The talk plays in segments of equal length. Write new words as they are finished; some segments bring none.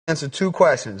answer 2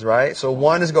 questions, right? So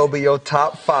one is going to be your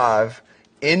top 5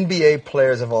 NBA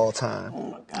players of all time.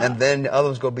 Oh my God. And then the other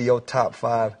one's going to be your top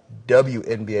 5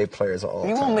 WNBA players of all time.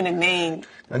 You want me to name?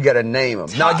 I got to name them.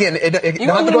 Now, again, it You don't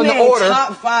have want to me go to in the name order.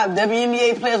 top 5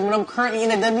 WNBA players when I'm currently in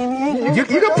the WNBA? You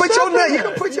can put your name. You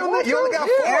can put your name. You only got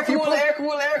 4. Erica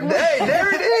Will. Hey,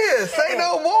 there it is. Say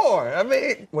no more. I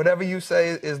mean, whatever you say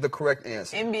is the correct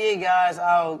answer. NBA guys,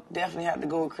 I'll definitely have to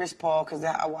go with Chris Paul because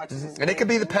I watch his And it could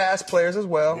be the past players as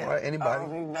well, right? Anybody.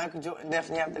 Michael Jordan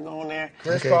definitely have to go in there.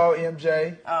 Chris Paul,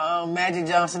 MJ. Magic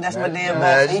Johnson, that's my damn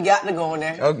Magic. boss. He got to go in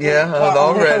there. Oh, yeah,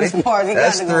 already.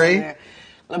 That's 3.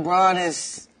 LeBron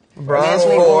is LeBron's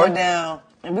eventually 4. going down.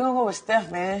 And we're going to go with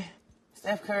Steph, man.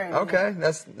 Steph Curry. Okay,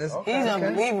 that's He's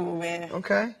unbelievable, man.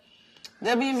 Okay.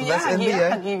 WNBA, So that's I'll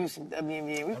NBA. give you some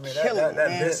WNBA. We I mean, killing it, that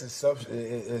man.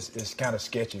 list is kind of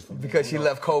sketchy for me. Because she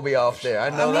left Kobe off there.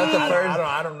 I know that's the I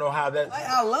first. don't know how that. Like,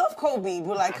 I love Kobe,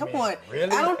 but like, come on.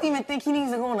 really? I don't even think he needs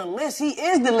to go on the list. He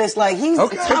is the list. Like, he's the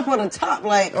top of the top.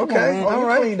 Like, come on, man. all You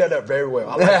right. cleaned that up very well.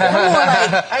 I like that.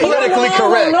 Come on, like, Politically he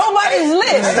don't correct. belong on nobody's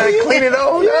list. Clean it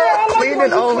on up. Clean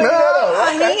it on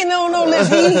up. He ain't on no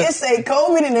list. He just say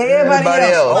Kobe and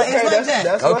everybody else. Like, it's like that.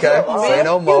 That's Okay. what's up. Say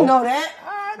no more. You know that.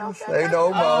 Say no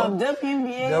more.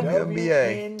 WNBA.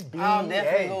 WNBA. I'll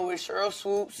definitely go with Cheryl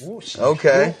Swoops.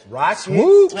 Okay. Rockets.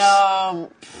 Whoops.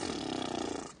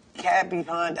 Cappy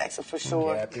Pondexter for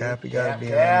sure. Cappy got to be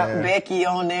on Cap. there. Becky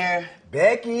on there.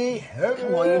 Becky.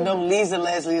 Come on, you know Lisa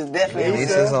Leslie is definitely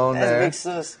Lisa's on That's there. big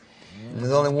sis.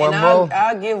 There's only one And more.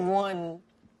 I'll give one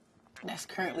that's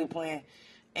currently playing,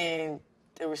 and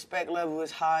the respect level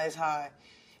is high as high.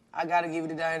 I gotta give it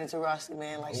to Diana Taurasi,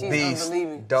 man. Like, she's Beast.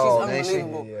 unbelievable. Dog, she's ain't she?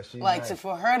 unbelievable. Yeah, she's like, nice.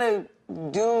 for her to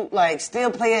do, like,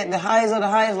 still play at the highest of the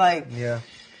highest, like, Yeah.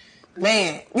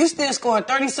 man, you still scoring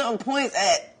 30-something points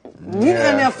at, you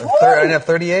down there 40. I have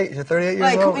 38. You're 38 years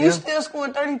Like, old? you still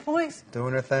scoring 30 points?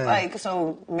 Doing her thing. Like,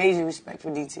 so, major respect for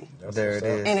DT. There it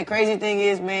is. And the crazy thing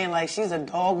is, man, like, she's a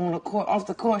dog on the court, off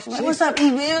the court. She's like, what's up,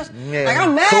 E-Bills? Yeah. Like,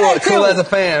 I'm mad Cool- at you. cool as a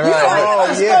fan, You right. know, Oh,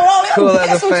 like, yeah. all that Cool as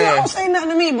a piss with you. fan. Don't say nothing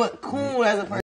to me, but cool as a person.